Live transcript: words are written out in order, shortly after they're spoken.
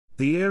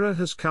The era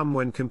has come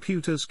when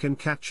computers can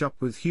catch up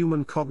with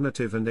human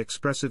cognitive and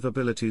expressive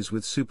abilities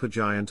with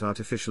supergiant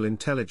artificial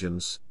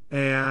intelligence,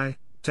 AI,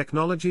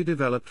 technology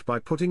developed by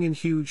putting in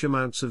huge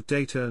amounts of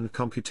data and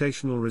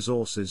computational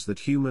resources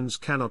that humans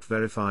cannot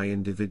verify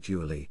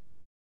individually.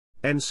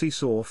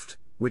 NCSoft,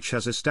 which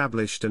has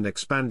established and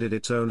expanded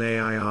its own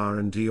AI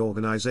R&D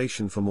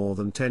organization for more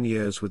than 10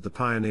 years with the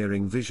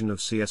pioneering vision of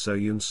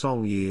CSO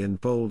Yeon-soo and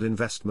bold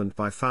investment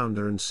by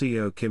founder and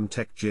CEO Kim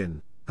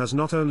Taek-jin, has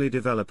not only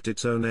developed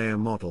its own AI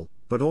model,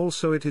 but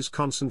also it is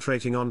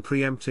concentrating on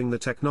preempting the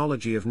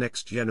technology of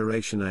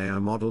next-generation AI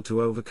model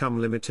to overcome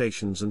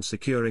limitations and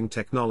securing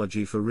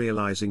technology for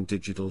realizing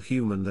digital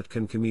human that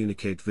can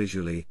communicate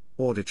visually,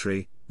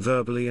 auditory,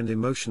 verbally and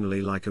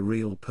emotionally like a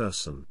real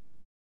person.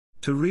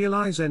 To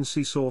realize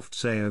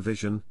NCSoft's AI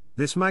vision,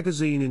 this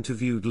magazine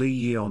interviewed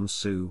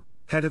Yeon-soo,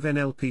 head of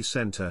NLP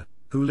Center,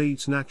 who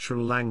leads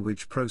natural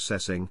language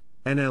processing,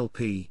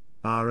 NLP,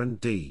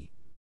 R&D.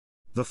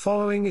 The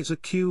following is a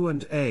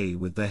Q&A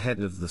with the head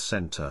of the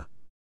center.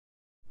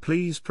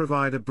 Please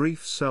provide a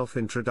brief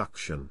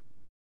self-introduction.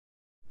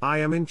 I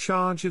am in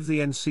charge of the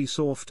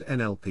NCSoft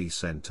NLP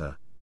Center.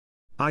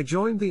 I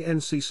joined the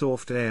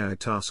NCSoft AI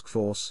Task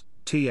Force,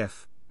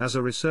 TF, as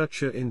a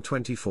researcher in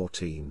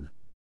 2014.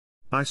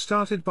 I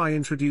started by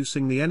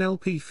introducing the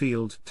NLP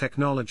field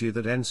technology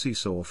that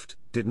NCSoft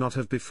did not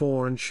have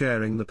before and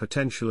sharing the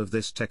potential of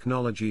this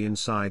technology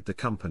inside the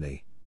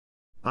company.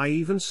 I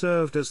even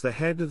served as the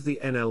head of the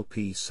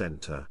NLP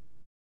Center.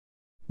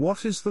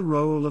 What is the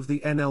role of the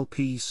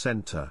NLP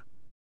Center?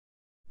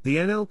 The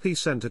NLP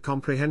Center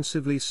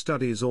comprehensively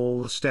studies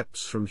all the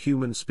steps from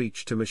human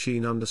speech to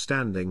machine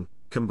understanding,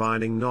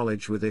 combining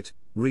knowledge with it,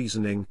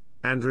 reasoning,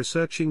 and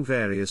researching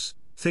various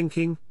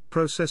thinking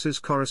processes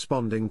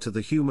corresponding to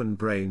the human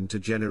brain to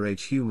generate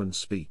human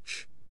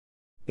speech.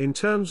 In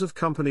terms of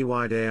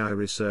company-wide AI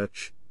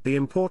research, the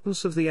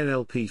importance of the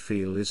NLP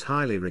field is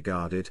highly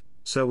regarded,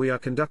 so we are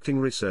conducting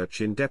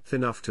research in depth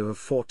enough to have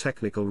 4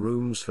 technical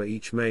rooms for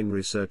each main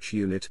research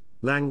unit: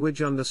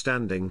 language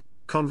understanding,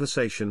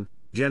 conversation,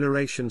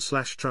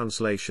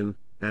 generation/translation,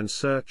 and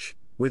search,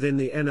 within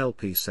the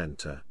NLP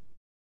Center.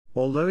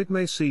 Although it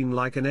may seem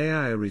like an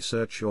AI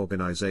research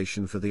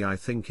organization for the I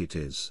think it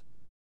is.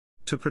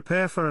 To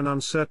prepare for an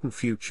uncertain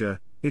future,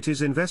 it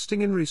is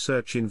investing in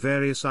research in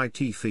various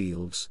IT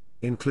fields,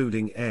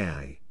 including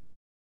AI.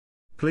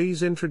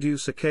 Please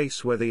introduce a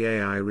case where the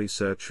AI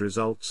research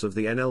results of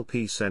the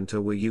NLP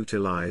Center were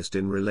utilized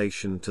in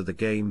relation to the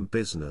game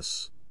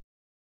business.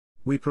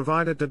 We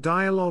provided a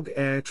dialogue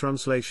AI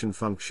translation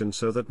function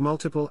so that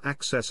multiple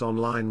access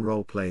online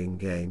role-playing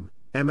game,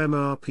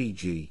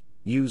 MMORPG,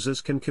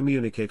 users can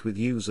communicate with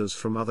users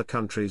from other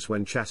countries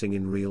when chatting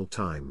in real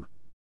time.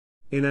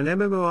 In an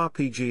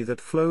MMORPG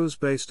that flows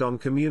based on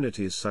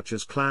communities such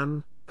as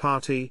clan,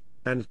 party,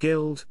 and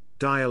guild,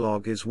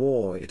 dialogue is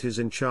war. It is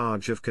in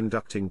charge of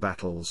conducting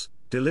battles,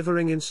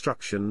 delivering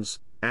instructions,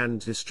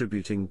 and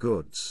distributing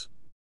goods.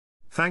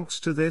 Thanks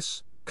to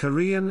this,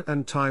 Korean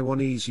and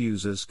Taiwanese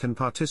users can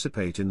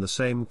participate in the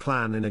same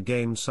clan in a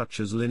game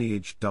such as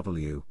Lineage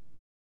W.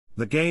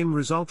 The game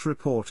result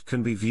report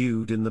can be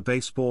viewed in the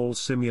baseball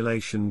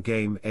simulation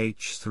game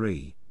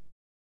H3.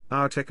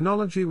 Our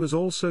technology was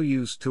also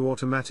used to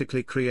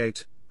automatically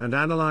create and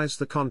analyze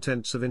the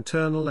contents of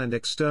internal and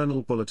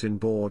external bulletin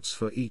boards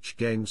for each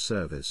game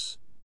service.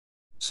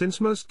 Since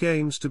most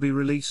games to be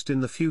released in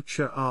the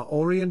future are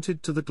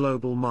oriented to the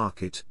global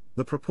market,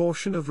 the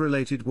proportion of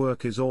related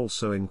work is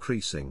also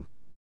increasing.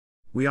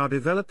 We are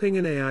developing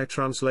an AI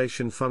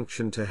translation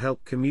function to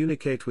help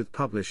communicate with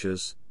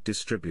publishers,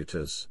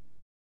 distributors.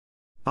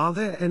 Are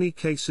there any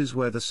cases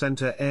where the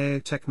center AI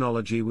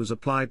technology was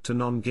applied to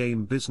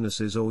non-game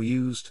businesses or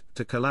used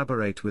to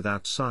collaborate with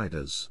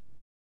outsiders?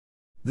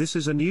 This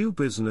is a new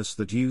business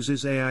that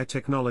uses AI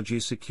technology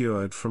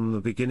secured from the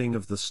beginning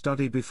of the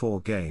study before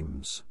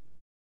games.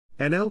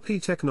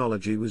 NLP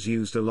technology was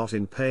used a lot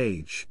in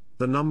Page,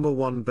 the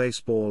 #1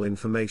 baseball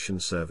information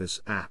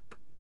service app.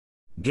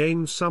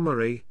 Game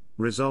summary,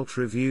 result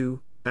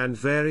review, and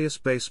various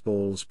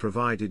baseballs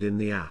provided in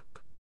the app.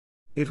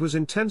 It was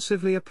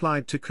intensively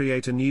applied to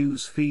create a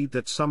news feed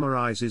that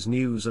summarizes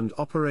news and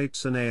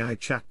operates an AI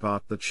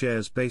chatbot that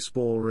shares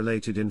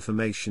baseball-related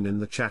information in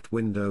the chat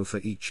window for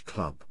each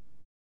club.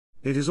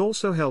 It is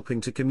also helping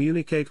to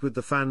communicate with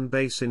the fan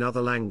base in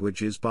other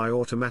languages by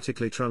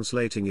automatically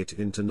translating it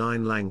into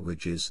 9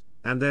 languages,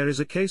 and there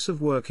is a case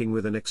of working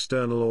with an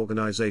external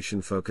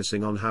organization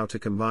focusing on how to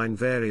combine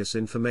various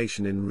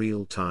information in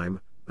real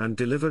time, and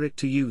deliver it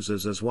to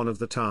users as one of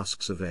the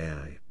tasks of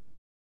AI.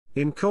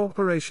 In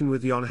cooperation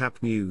with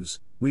Yonhap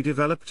News, we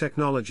develop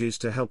technologies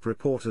to help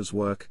reporters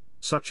work,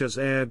 such as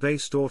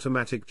AI-based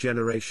automatic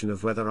generation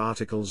of weather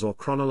articles or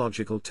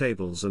chronological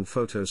tables and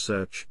photo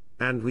search,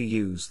 and we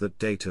use that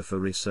data for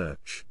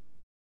research.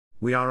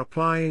 We are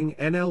applying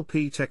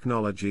NLP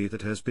technology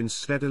that has been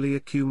steadily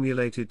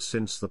accumulated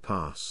since the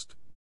past.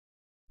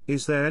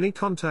 Is there any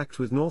contact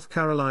with North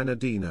Carolina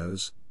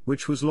Dinos,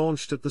 which was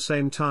launched at the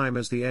same time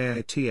as the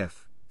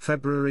AITF,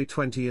 February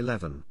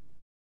 2011?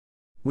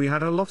 We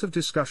had a lot of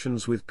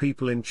discussions with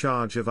people in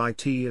charge of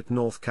IT at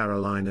North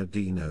Carolina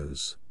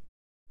Dinos.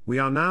 We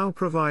are now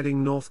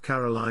providing North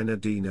Carolina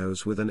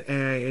Dinos with an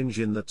AI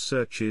engine that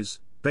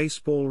searches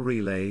baseball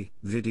relay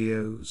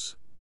videos.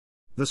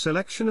 The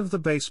selection of the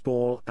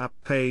baseball app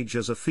page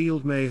as a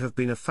field may have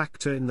been a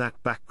factor in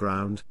that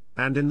background,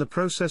 and in the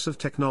process of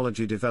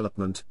technology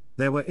development,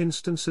 there were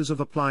instances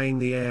of applying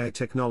the AI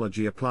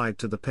technology applied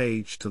to the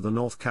page to the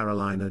North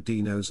Carolina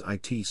Dinos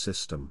IT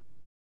system.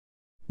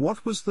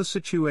 What was the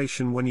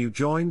situation when you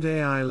joined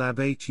AI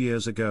Lab 8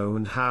 years ago,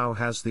 and how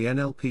has the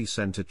NLP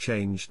Center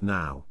changed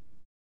now?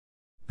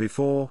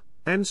 Before,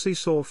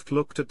 NCSoft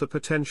looked at the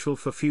potential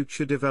for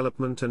future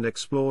development and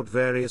explored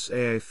various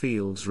AI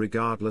fields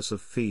regardless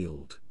of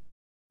field.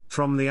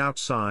 From the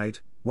outside,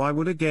 why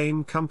would a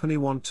game company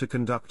want to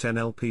conduct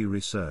NLP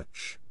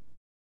research?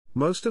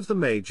 Most of the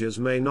majors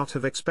may not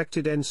have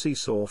expected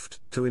NCSoft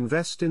to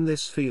invest in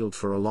this field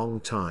for a long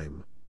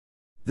time.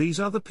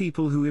 These are the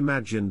people who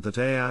imagined that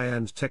AI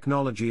and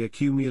technology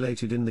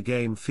accumulated in the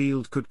game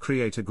field could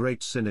create a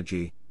great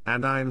synergy,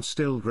 and I am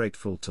still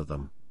grateful to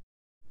them.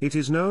 It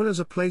is known as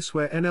a place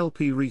where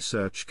NLP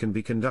research can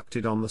be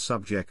conducted on the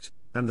subject,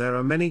 and there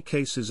are many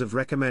cases of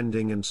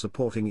recommending and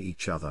supporting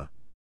each other.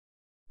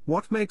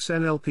 What makes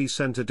NLP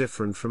Center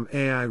different from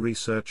AI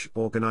research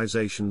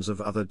organizations of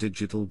other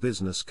digital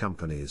business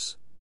companies?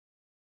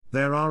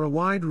 There are a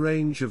wide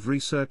range of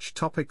research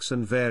topics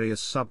and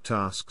various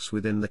subtasks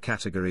within the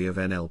category of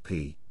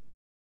NLP.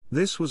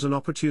 This was an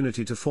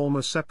opportunity to form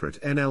a separate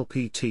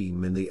NLP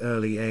team in the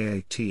early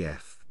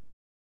AATF.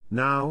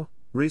 Now,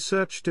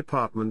 research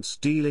departments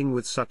dealing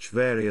with such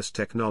various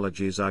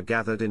technologies are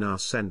gathered in our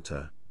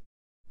center.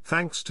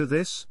 Thanks to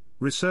this,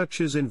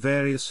 researchers in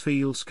various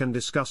fields can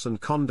discuss and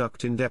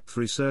conduct in-depth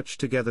research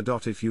together.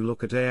 If you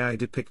look at AI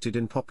depicted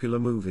in popular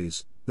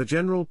movies, the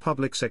general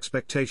public's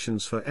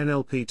expectations for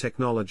NLP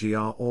technology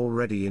are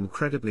already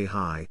incredibly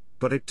high,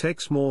 but it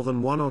takes more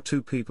than one or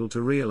two people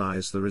to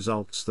realize the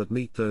results that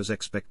meet those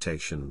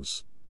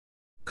expectations.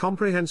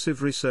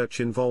 Comprehensive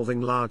research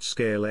involving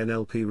large-scale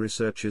NLP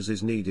researchers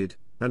is needed,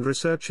 and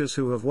researchers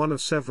who have one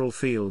of several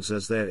fields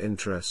as their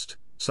interest,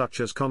 such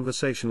as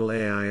conversational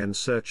AI and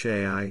search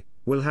AI,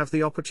 will have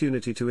the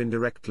opportunity to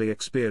indirectly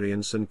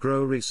experience and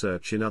grow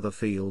research in other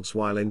fields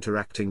while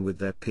interacting with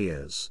their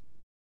peers.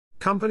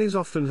 Companies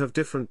often have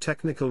different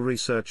technical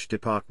research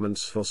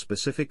departments for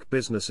specific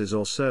businesses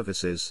or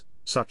services,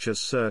 such as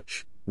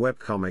search,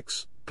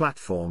 webcomics,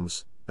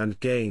 platforms, and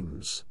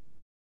games.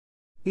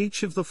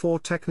 Each of the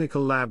 4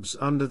 technical labs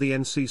under the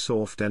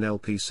NCSoft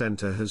NLP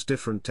Center has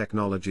different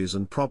technologies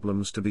and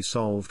problems to be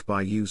solved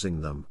by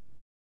using them.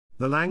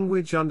 The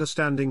Language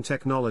Understanding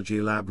Technology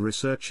Lab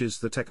researches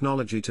the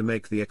technology to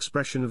make the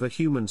expression of a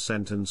human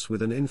sentence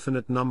with an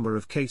infinite number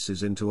of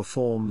cases into a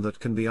form that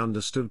can be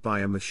understood by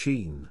a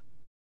machine.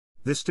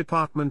 This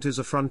department is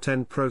a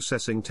front-end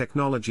processing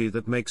technology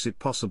that makes it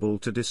possible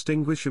to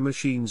distinguish a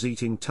machine's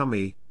eating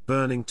tummy,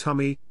 burning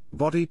tummy,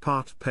 body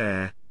part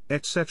pair,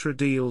 etc.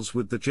 Deals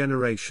with the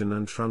Generation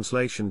and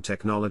Translation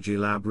Technology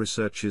Lab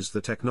researches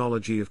the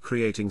technology of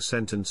creating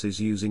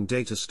sentences using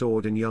data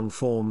stored in young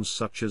forms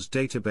such as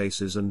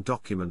databases and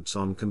documents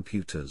on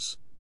computers.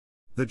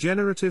 The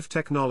generative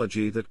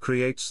technology that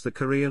creates the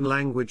Korean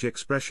language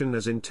expression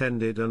as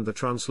intended and the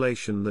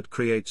translation that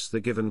creates the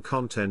given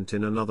content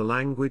in another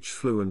language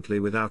fluently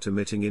without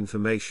omitting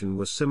information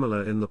were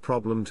similar in the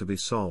problem to be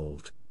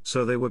solved,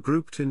 so they were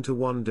grouped into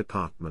one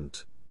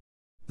department.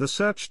 The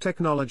Search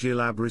Technology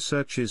Lab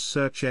researches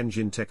search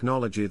engine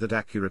technology that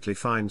accurately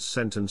finds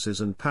sentences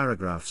and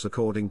paragraphs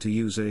according to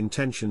user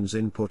intentions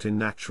input in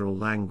natural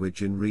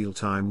language in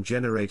real-time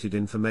generated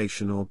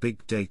information or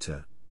big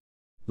data.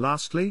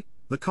 Lastly,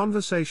 the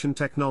Conversation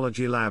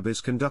Technology Lab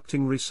is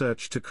conducting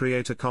research to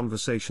create a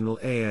conversational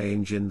AI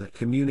engine that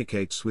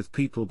communicates with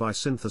people by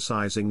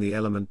synthesizing the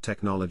element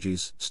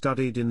technologies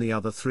studied in the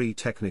other 3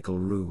 technical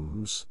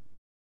rooms.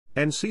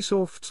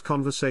 NCSoft's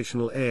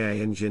conversational AI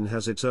engine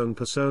has its own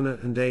persona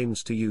and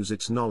aims to use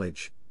its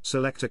knowledge,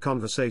 select a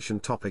conversation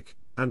topic,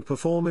 and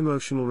perform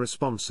emotional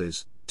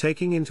responses,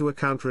 taking into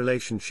account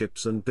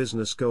relationships and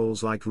business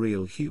goals like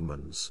real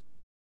humans.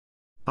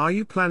 Are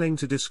you planning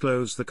to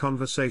disclose the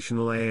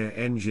conversational AI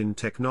engine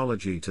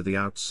technology to the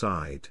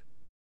outside?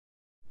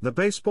 The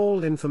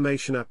Baseball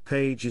Information App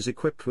page is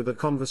equipped with a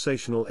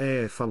conversational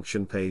AI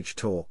function page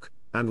talk,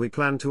 and we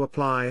plan to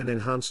apply an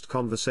enhanced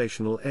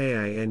conversational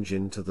AI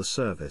engine to the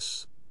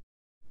service.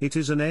 It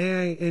is an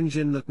AI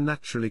engine that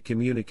naturally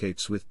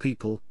communicates with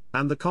people,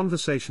 and the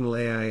conversational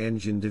AI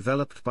engine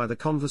developed by the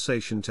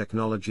Conversation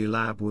Technology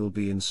Lab will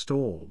be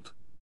installed.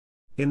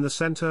 In the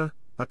center,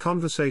 a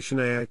Conversation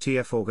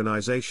AITF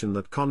organization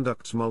that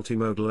conducts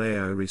multimodal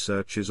AI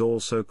research is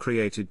also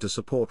created to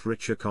support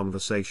richer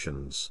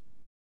conversations.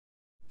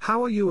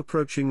 How are you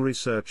approaching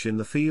research in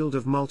the field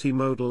of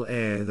multimodal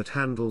AI that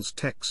handles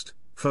text,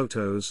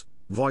 photos,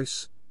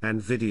 voice, and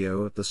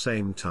video at the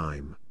same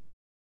time?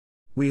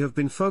 We have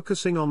been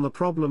focusing on the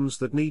problems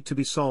that need to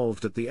be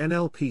solved at the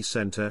NLP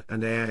Center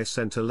and AI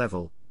Center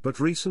level, but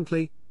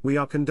recently, we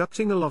are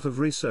conducting a lot of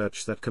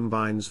research that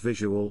combines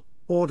visual,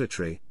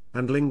 auditory,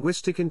 and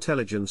linguistic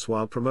intelligence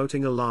while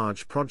promoting a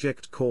large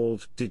project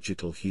called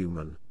Digital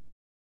Human.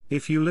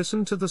 If you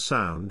listen to the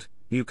sound,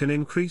 you can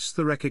increase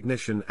the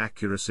recognition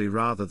accuracy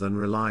rather than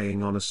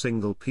relying on a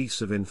single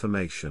piece of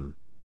information.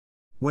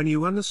 When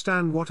you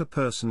understand what a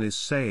person is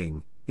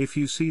saying, if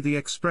you see the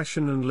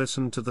expression and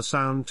listen to the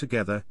sound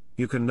together,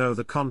 you can know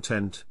the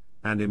content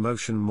and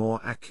emotion more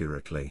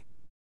accurately.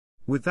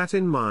 With that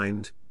in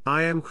mind,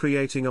 I am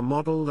creating a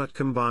model that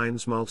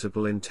combines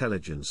multiple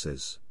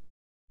intelligences.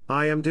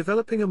 I am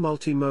developing a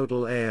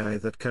multimodal AI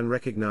that can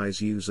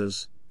recognize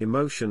users'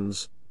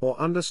 emotions, or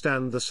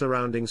understand the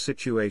surrounding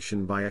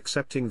situation by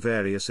accepting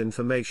various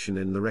information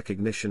in the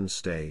recognition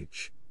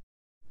stage.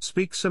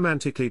 Speak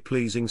semantically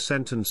pleasing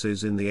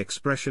sentences in the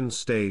expression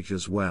stage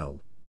as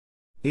well.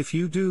 If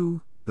you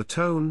do, the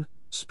tone,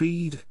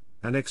 speed,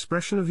 and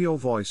expression of your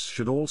voice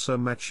should also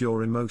match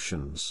your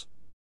emotions.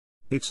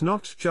 It's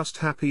not just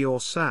happy or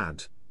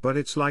sad, but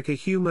it's like a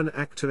human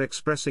actor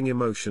expressing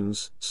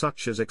emotions,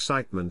 such as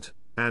excitement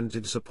and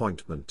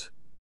disappointment.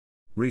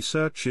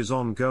 Research is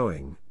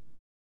ongoing.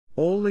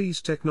 All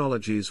these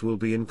technologies will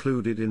be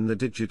included in the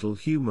digital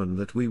human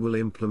that we will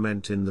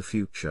implement in the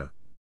future.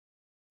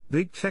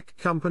 Big tech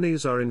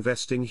companies are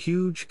investing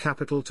huge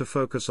capital to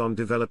focus on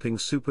developing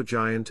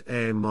supergiant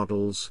AI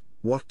models.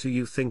 What do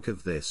you think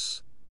of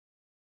this?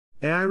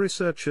 AI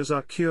researchers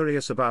are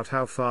curious about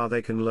how far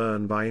they can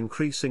learn by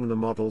increasing the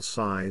model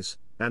size,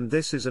 and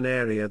this is an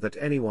area that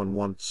anyone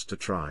wants to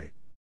try.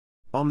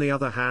 On the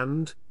other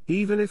hand,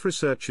 even if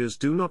researchers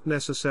do not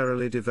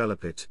necessarily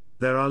develop it,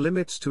 there are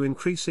limits to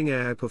increasing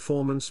AI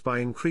performance by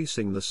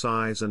increasing the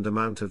size and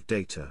amount of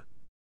data.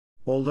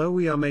 Although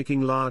we are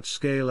making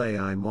large-scale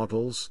AI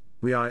models,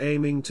 we are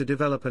aiming to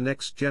develop a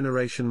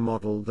next-generation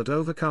model that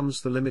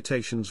overcomes the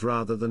limitations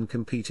rather than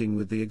competing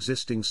with the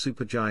existing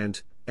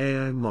supergiant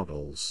AI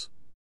models.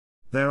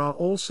 There are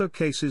also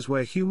cases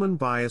where human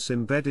bias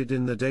embedded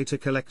in the data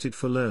collected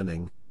for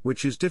learning,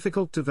 which is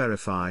difficult to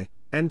verify,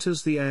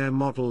 enters the AI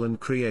model and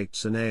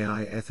creates an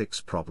AI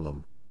ethics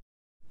problem.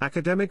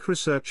 Academic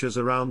researchers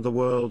around the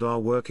world are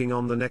working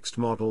on the next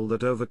model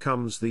that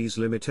overcomes these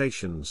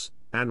limitations,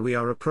 and we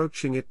are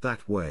approaching it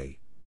that way.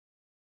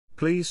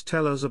 Please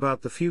tell us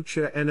about the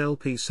future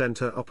NLP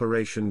Center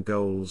operation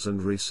goals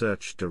and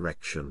research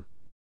direction.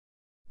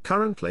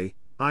 Currently,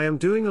 I am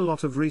doing a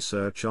lot of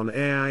research on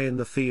AI in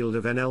the field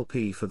of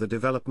NLP for the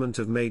development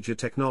of major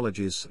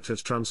technologies such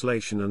as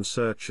translation and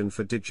search and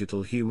for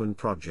digital human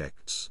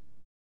projects.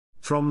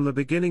 From the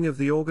beginning of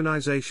the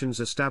organization's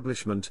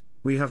establishment,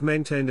 we have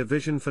maintained a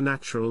vision for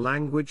natural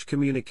language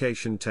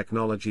communication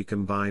technology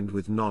combined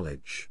with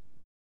knowledge.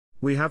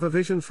 We have a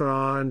vision for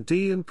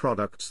R&D and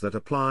products that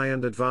apply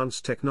and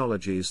advanced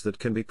technologies that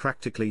can be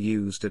practically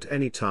used at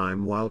any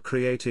time while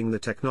creating the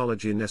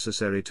technology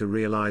necessary to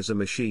realize a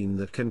machine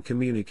that can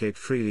communicate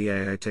freely.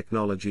 AI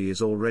technology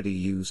is already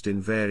used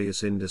in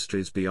various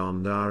industries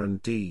beyond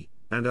R&D.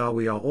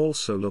 We are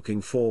also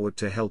looking forward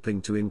to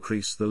helping to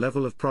increase the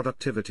level of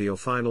productivity or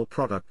final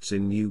products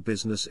in new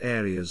business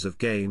areas of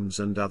games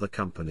and other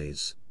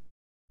companies.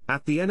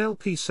 At the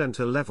NLP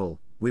Center level,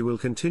 we will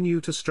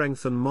continue to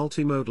strengthen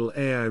multimodal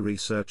AI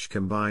research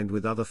combined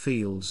with other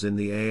fields in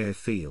the AI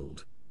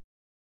field.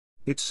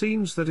 It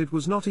seems that it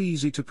was not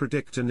easy to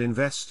predict and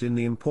invest in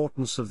the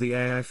importance of the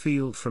AI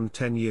field from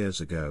 10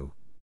 years ago.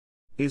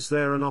 Is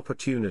there an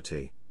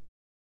opportunity?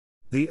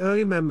 The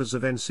early members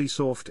of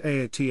NCSoft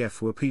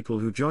AATF were people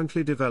who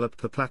jointly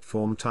developed the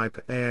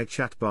platform-type AI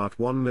chatbot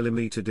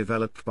 1mm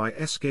developed by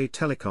SK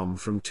Telecom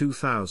from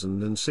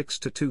 2006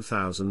 to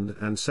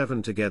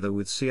 2007 together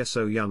with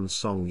CSO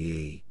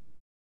Yeon-soo.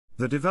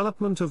 The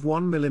development of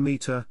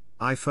 1mm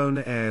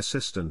iPhone AI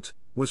Assistant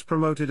was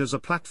promoted as a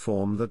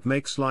platform that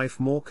makes life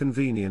more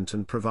convenient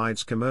and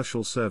provides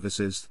commercial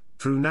services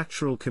through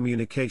natural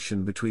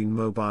communication between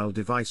mobile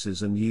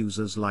devices and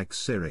users like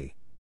Siri.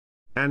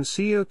 And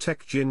CEO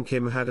Tech Jin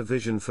Kim had a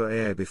vision for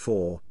AI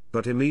before,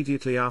 but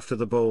immediately after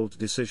the bold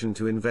decision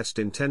to invest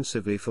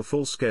intensively for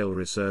full-scale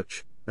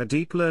research, a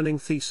deep learning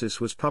thesis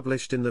was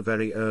published in the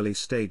very early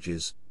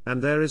stages,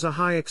 and there is a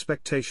high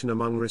expectation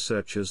among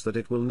researchers that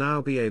it will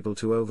now be able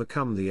to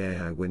overcome the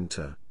AI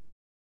winter.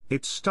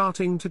 It's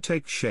starting to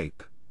take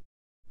shape.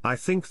 I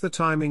think the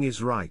timing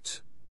is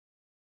right.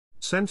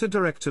 Center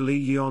Director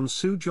Lee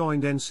Yeon-soo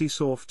joined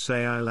NCSoft's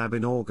AI Lab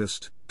in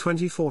August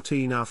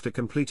 2014 after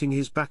completing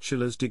his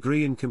bachelor's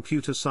degree in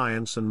computer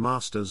science and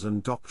master's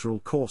and doctoral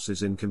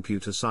courses in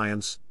computer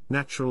science,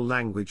 natural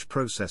language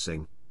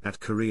processing,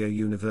 at Korea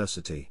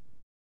University.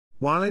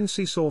 While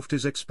NCSoft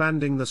is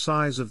expanding the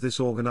size of this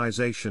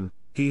organization,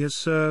 he has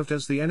served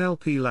as the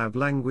NLP Lab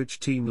Language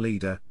Team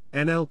Leader,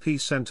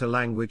 NLP Center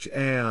Language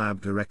AI Lab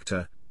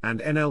Director, and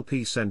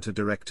NLP Center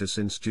Director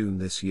since June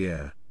this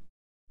year.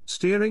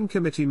 Steering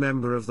Committee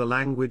member of the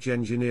Language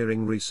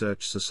Engineering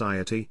Research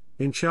Society,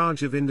 in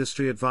charge of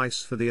industry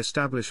advice for the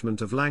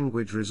establishment of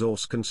language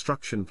resource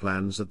construction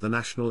plans at the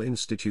National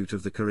Institute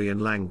of the Korean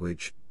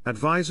Language,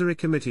 Advisory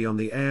Committee on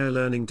the AI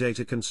Learning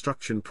Data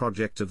Construction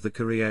Project of the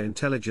Korea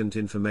Intelligent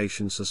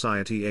Information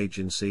Society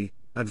Agency,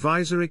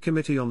 Advisory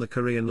Committee on the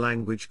Korean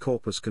Language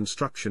Corpus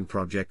Construction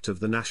Project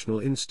of the National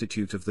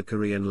Institute of the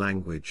Korean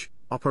Language,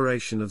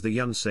 operation of the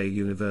Yeon-soo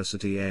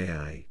University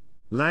AI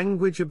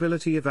Language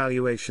Ability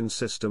Evaluation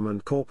System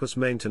and Corpus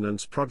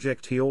Maintenance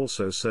Project. He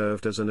also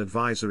served as an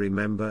advisory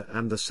member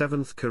and the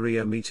 7th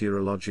Korea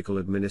Meteorological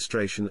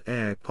Administration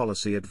Air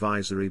Policy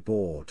Advisory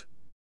Board.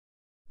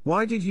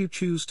 Why did you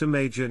choose to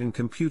major in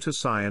computer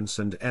science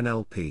and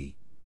NLP?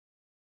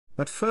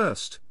 At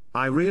first,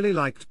 I really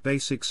liked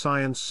basic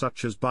science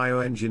such as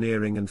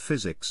bioengineering and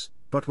physics,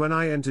 but when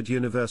I entered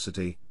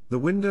university, the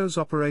Windows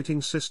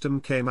operating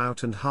system came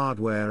out and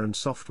hardware and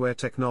software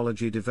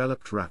technology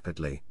developed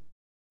rapidly.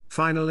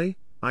 Finally,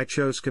 I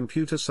chose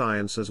computer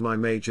science as my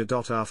major.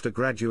 After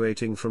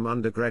graduating from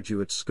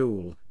undergraduate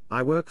school,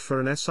 I worked for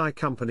an SI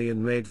company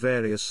and made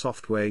various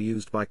software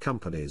used by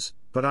companies,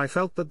 but I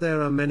felt that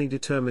there are many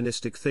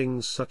deterministic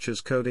things such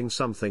as coding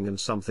something and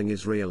something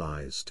is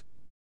realized.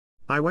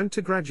 I went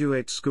to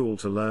graduate school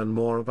to learn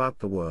more about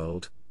the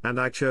world, and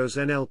I chose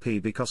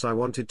NLP because I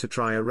wanted to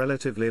try a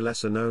relatively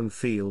lesser-known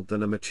field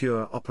than a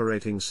mature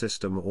operating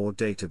system or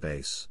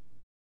database.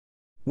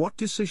 What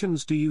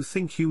decisions do you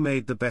think you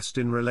made the best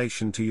in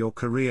relation to your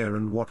career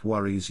and what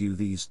worries you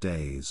these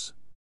days?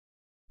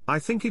 I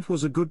think it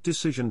was a good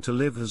decision to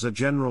live as a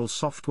general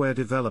software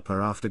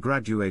developer after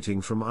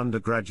graduating from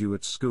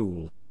undergraduate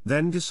school,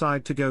 then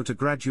decide to go to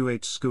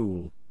graduate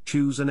school,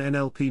 choose an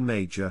NLP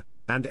major,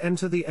 and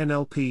enter the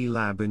NLP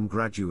lab in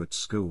graduate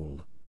school.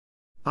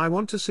 I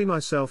want to see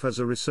myself as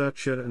a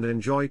researcher and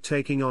enjoy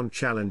taking on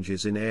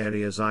challenges in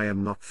areas I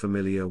am not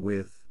familiar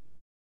with.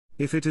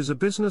 If it is a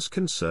business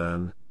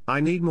concern, I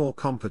need more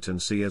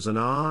competency as an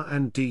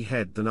R&D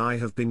head than I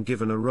have been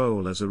given a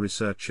role as a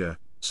researcher,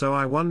 so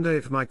I wonder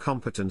if my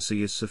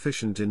competency is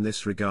sufficient in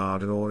this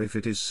regard or if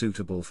it is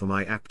suitable for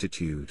my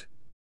aptitude.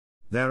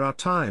 There are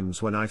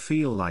times when I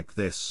feel like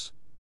this.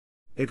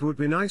 It would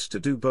be nice to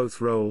do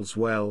both roles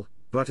well,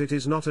 but it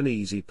is not an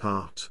easy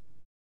part.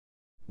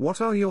 What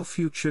are your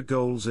future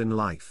goals in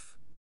life?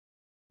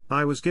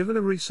 I was given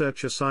a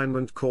research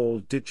assignment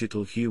called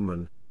Digital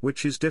Human,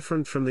 which is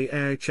different from the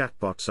AI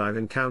chatbots I've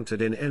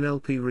encountered in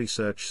NLP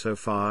research so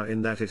far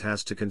in that it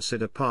has to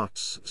consider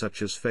parts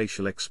such as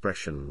facial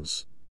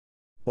expressions.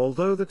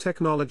 Although the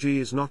technology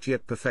is not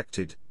yet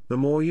perfected, the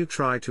more you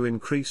try to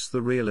increase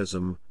the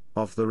realism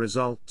of the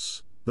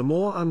results, the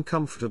more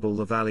uncomfortable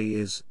the valley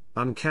is.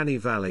 Uncanny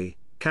valley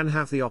can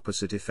have the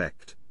opposite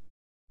effect.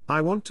 I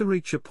want to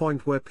reach a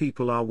point where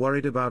people are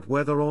worried about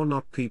whether or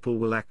not people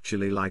will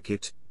actually like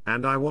it,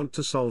 and I want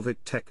to solve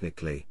it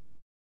technically.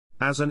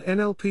 As an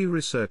NLP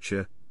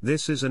researcher,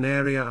 this is an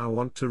area I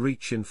want to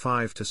reach in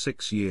 5 to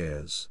 6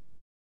 years.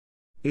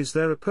 Is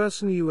there a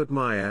person you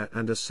admire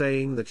and a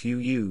saying that you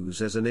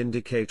use as an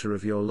indicator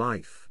of your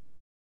life?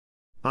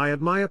 I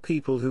admire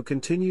people who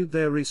continued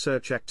their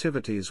research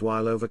activities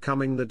while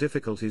overcoming the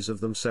difficulties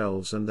of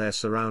themselves and their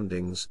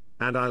surroundings,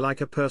 and I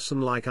like a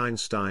person like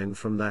Einstein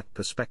from that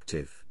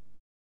perspective.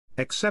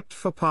 Except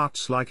for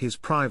parts like his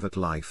private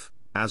life,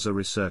 as a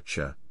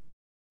researcher.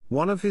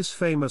 One of his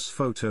famous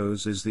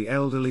photos is the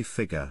elderly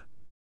figure.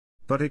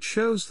 But it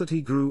shows that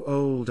he grew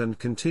old and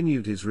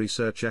continued his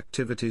research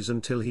activities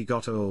until he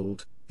got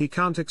old. He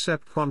can't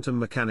accept quantum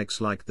mechanics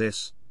like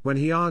this, when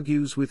he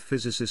argues with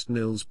physicist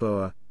Niels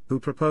Bohr, who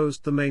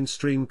proposed the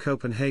mainstream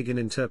Copenhagen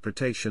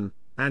interpretation,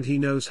 and he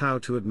knows how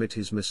to admit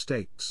his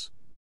mistakes.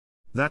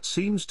 That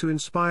seems to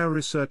inspire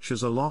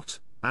researchers a lot,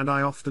 and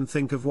I often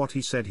think of what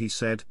he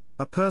said,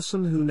 a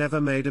person who never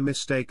made a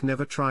mistake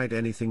never tried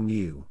anything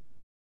new.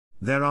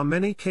 There are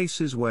many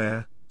cases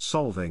where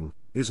solving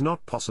is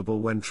not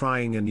possible when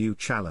trying a new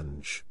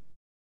challenge.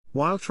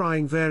 While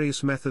trying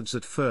various methods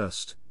at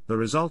first, the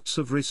results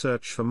of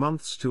research for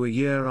months to a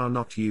year are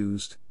not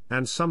used,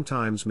 and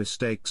sometimes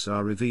mistakes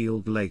are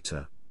revealed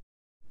later.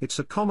 It's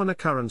a common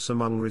occurrence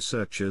among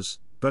researchers,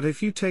 but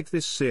if you take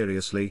this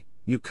seriously,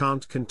 you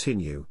can't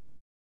continue.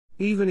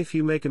 Even if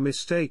you make a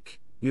mistake,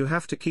 you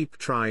have to keep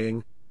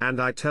trying, and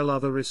I tell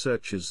other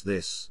researchers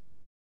this.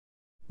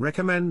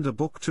 Recommend a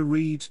book to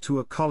read to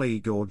a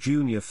colleague or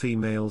junior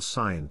female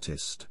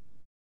scientist.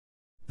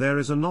 There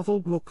is a novel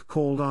book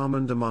called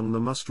Almond Among the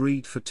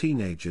must-read for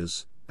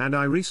teenagers, and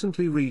I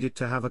recently read it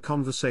to have a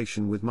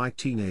conversation with my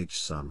teenage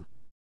son.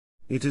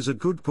 It is a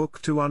good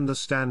book to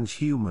understand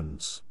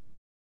humans.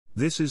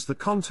 This is the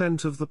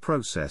content of the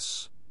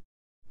process.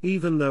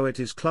 Even though it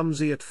is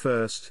clumsy at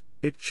first,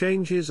 it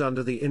changes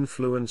under the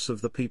influence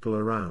of the people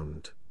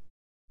around.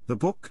 The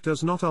book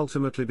does not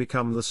ultimately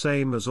become the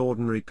same as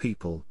ordinary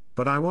people,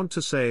 but I want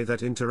to say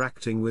that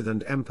interacting with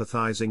and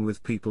empathizing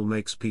with people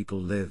makes people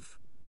live.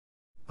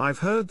 I've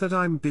heard that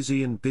I'm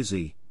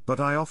busy, but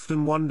I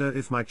often wonder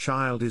if my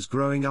child is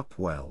growing up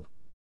well.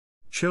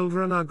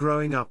 Children are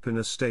growing up in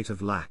a state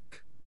of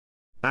lack.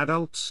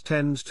 Adults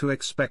tend to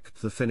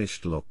expect the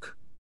finished look.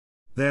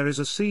 There is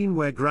a scene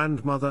where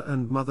grandmother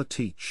and mother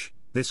teach,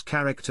 this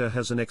character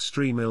has an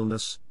extreme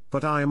illness,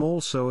 but I am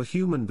also a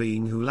human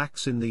being who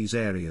lacks in these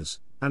areas,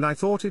 and I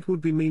thought it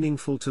would be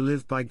meaningful to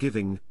live by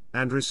giving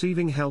and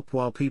receiving help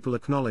while people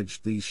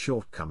acknowledged these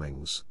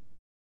shortcomings.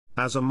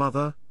 As a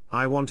mother,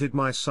 I wanted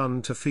my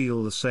son to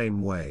feel the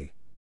same way.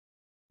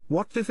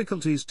 What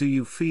difficulties do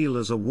you feel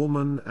as a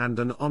woman and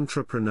an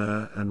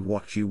entrepreneur, and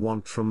what you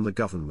want from the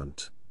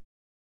government?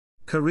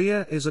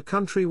 Korea is a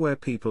country where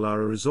people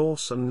are a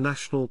resource and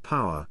national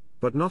power,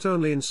 but not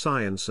only in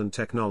science and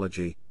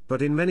technology,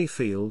 but in many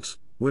fields.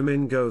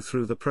 Women go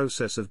through the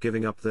process of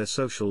giving up their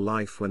social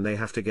life when they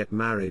have to get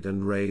married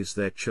and raise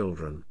their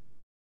children.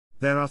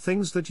 There are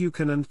things that you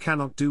can and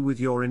cannot do with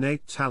your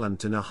innate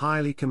talent in a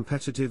highly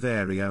competitive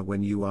area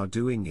when you are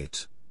doing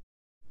it.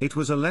 It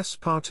was a less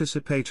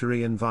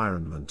participatory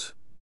environment.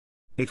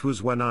 It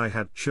was when I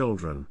had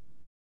children.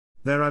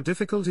 There are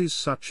difficulties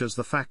such as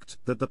the fact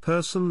that the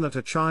person that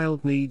a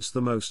child needs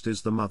the most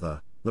is the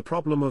mother, the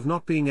problem of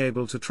not being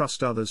able to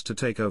trust others to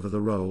take over the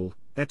role,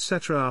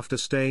 etc. After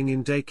staying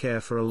in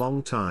daycare for a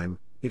long time,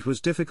 it was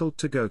difficult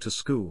to go to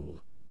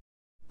school.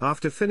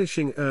 After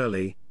finishing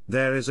early,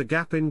 there is a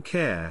gap in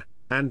care,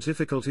 and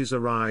difficulties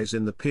arise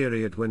in the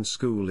period when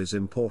school is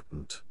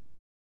important.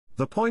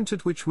 The point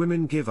at which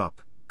women give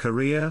up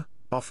career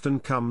often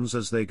comes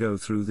as they go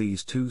through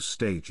these two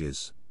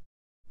stages.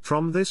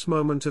 From this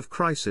moment of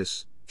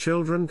crisis,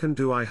 children can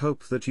do. I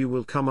hope that you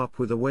will come up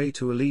with a way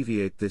to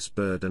alleviate this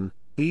burden,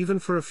 even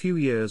for a few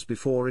years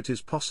before it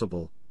is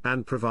possible,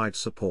 and provide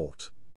support.